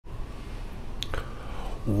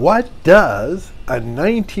What does a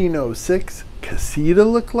 1906 casita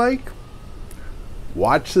look like?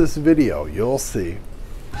 Watch this video, you'll see.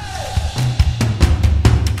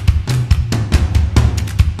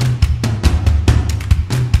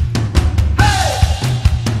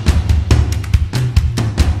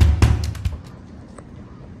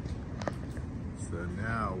 So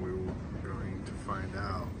now we're going to find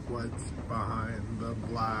out what's behind the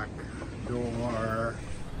black door.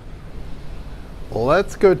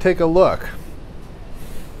 Let's go take a look.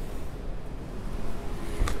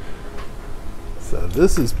 So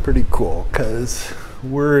this is pretty cool because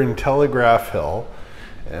we're in Telegraph Hill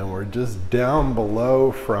and we're just down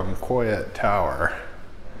below from Coyette Tower.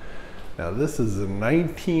 Now this is a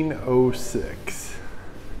 1906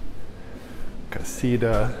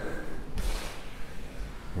 casita.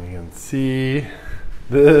 You can see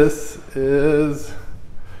this is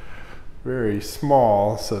very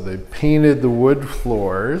small, so they painted the wood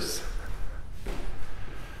floors.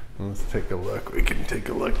 Let's take a look. We can take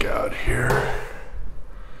a look out here.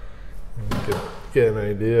 Get an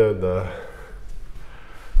idea of the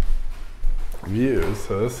views.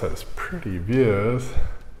 So this has pretty views.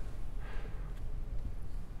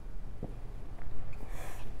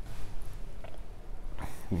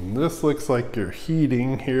 And this looks like your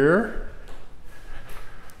heating here.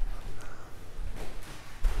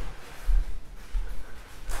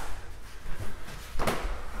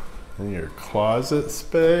 And your closet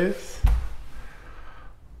space.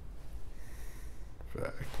 In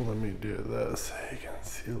fact, let me do this so you can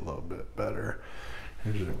see a little bit better.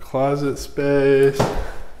 Here's your closet space.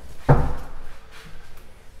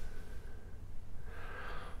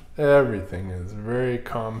 Everything is very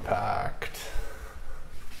compact.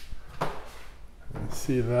 You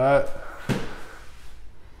see that?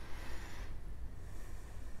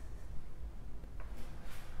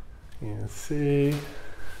 You can see.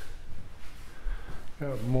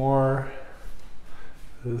 Got more.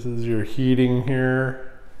 This is your heating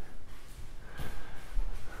here.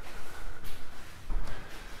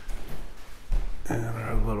 And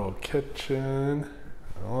our little kitchen.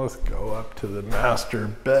 Now let's go up to the master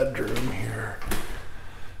bedroom here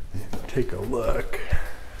and take a look.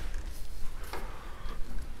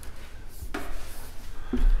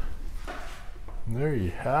 And there you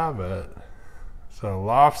have it. So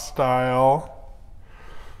loft style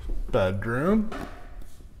bedroom.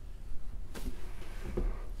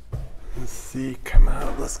 Let's see,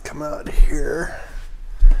 let's come out here.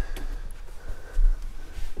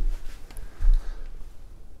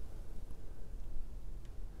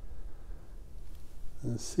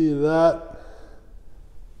 And see that?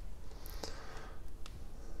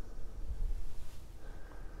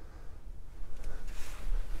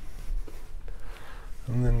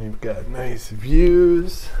 And then you've got nice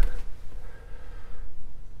views.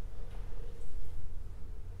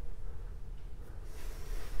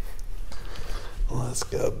 Let's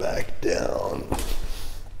go back down.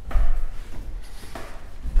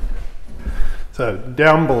 So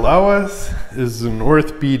down below us is the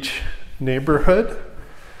North Beach neighborhood.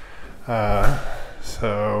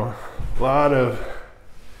 So a lot of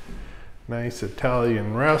nice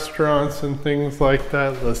Italian restaurants and things like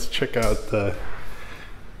that. Let's check out the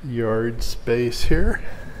yard space here.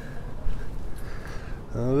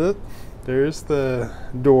 There's the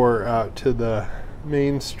door out to the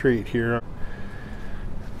main street here.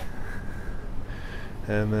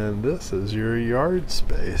 And then this is your yard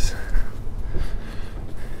space.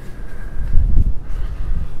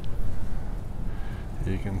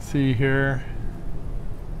 You can see here.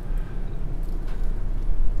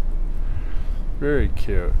 Very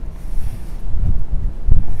cute.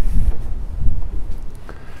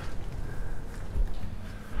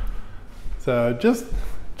 So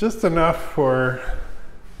just enough for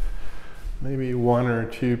maybe one or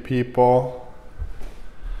two people.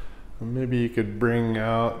 Maybe you could bring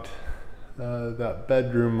out that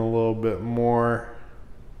bedroom a little bit more.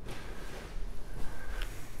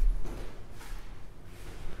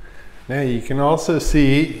 Now you can also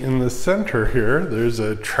see in the center here, there's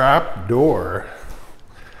a trap door.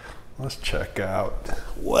 Let's check out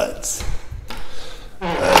what's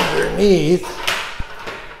underneath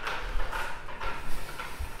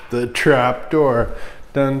the trap door.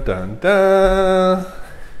 Dun dun dun.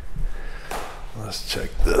 Let's check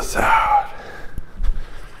this out.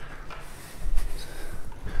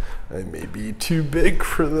 I may be too big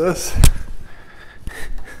for this.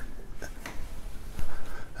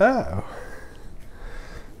 Oh.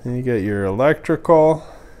 And you got your electrical,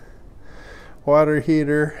 water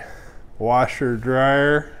heater, washer,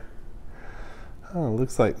 dryer. Oh, it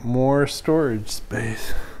looks like more storage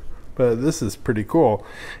space. but this is pretty cool.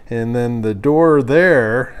 And then the door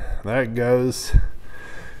there, that goes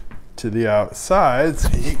to the outside,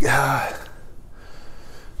 so you got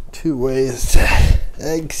 2 ways to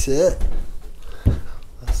exit.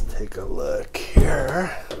 Let's take a look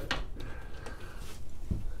here.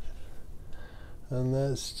 And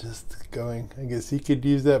that's just going, I guess you could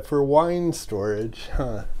use that for wine storage,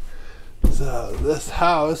 huh? So this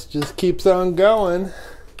house just keeps on going.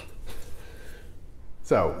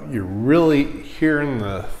 So you're really here in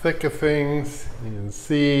the thick of things. You can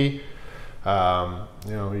see, you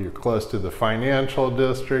know, you're close to the financial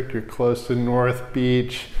district, you're close to North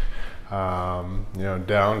Beach, you know,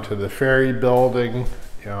 down to the ferry building,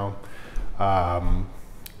 you know.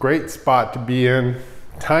 Great spot to be in.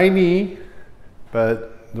 Tiny,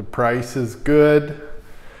 but the price is good.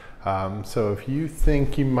 So if you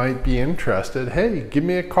think you might be interested, hey, give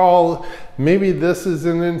me a call. Maybe this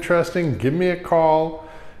isn't interesting. Give me a call,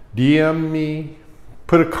 DM me,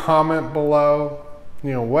 put a comment below,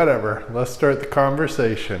 you know, whatever. Let's start the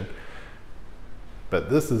conversation.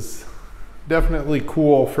 But this is definitely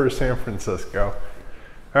cool for San Francisco.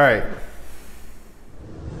 All right.